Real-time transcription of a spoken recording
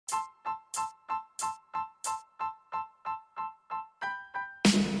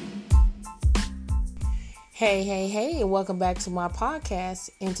Hey, and welcome back to my podcast.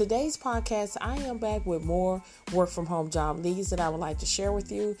 In today's podcast, I am back with more work from home job leads that I would like to share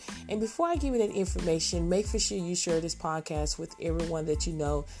with you. And before I give you that information, make sure you share this podcast with everyone that you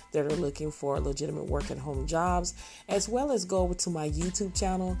know that are looking for legitimate work at home jobs, as well as go over to my YouTube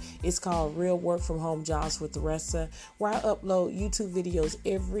channel. It's called Real Work from Home Jobs with Theresa, where I upload YouTube videos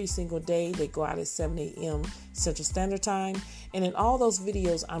every single day. They go out at 7 a.m. Central Standard Time. And in all those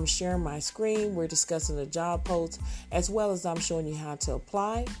videos, I'm sharing my screen. We're discussing the job posts, as well as I'm showing you how to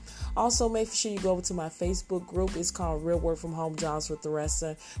apply. Also, make sure you go over to my Facebook group. It's called Real Work from Home Jobs with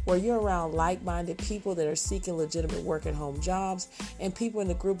Theresa, where you're around like-minded people that are seeking legitimate work at home jobs, and people in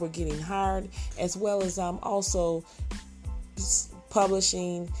the group are getting hired, as well as I'm also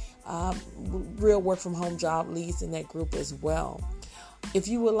publishing real work from home job leads in that group as well. If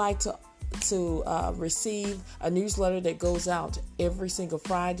you would like to receive a newsletter that goes out every single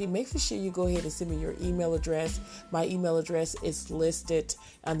Friday, make sure you go ahead and send me your email address. My email address is listed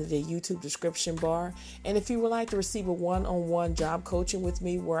under the YouTube description bar. And if you would like to receive a one-on-one job coaching with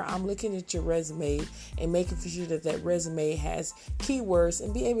me, where I'm looking at your resume and making sure that resume has keywords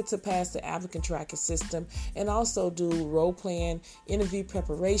and be able to pass the applicant tracking system, and also do role playing interview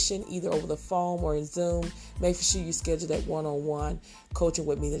preparation either over the phone or in Zoom, make sure you schedule that one-on-one coaching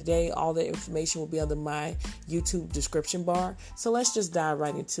with me today. All the information will be under my YouTube description bar. So let's just dive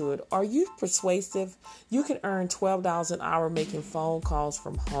right into it. Are you persuasive? You can earn $12 an hour making phone calls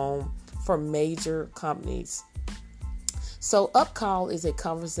from home for major companies. So UpCall is a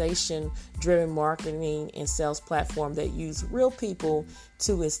conversation-driven marketing and sales platform that uses real people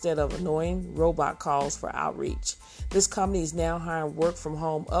instead of annoying robot calls for outreach. This company is now hiring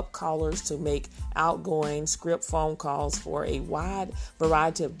work-from-home UpCallers to make outgoing script phone calls for a wide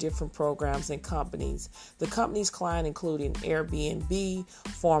variety of different programs and companies. The company's clients including Airbnb,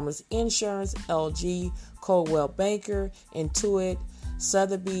 Farmers Insurance, LG, Coldwell Banker, Intuit,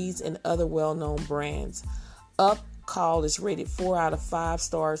 Sotheby's, and other well-known brands. UpCall is rated 4 out of 5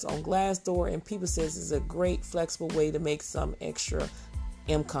 stars on Glassdoor, and people says it's a great flexible way to make some extra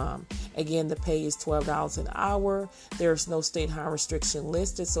income. Again, the pay is $12 an hour. There's no state hire restriction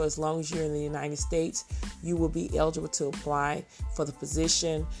listed, so as long as you're in the United States, you will be eligible to apply for the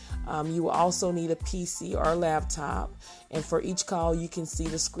position. You will also need a PC or laptop, and for each call, you can see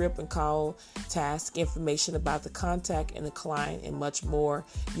the script and call task information about the contact and the client and much more.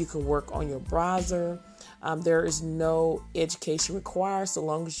 You can work on your browser. There is no education required, so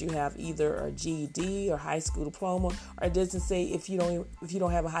long as you have either a GED or high school diploma. Or it doesn't say if you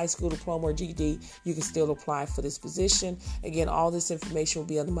don't have a high school diploma or GED, you can still apply for this position. Again, all this information will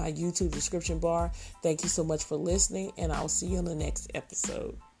be under my YouTube description bar. Thank you so much for listening, and I'll see you on the next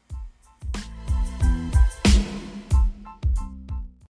episode.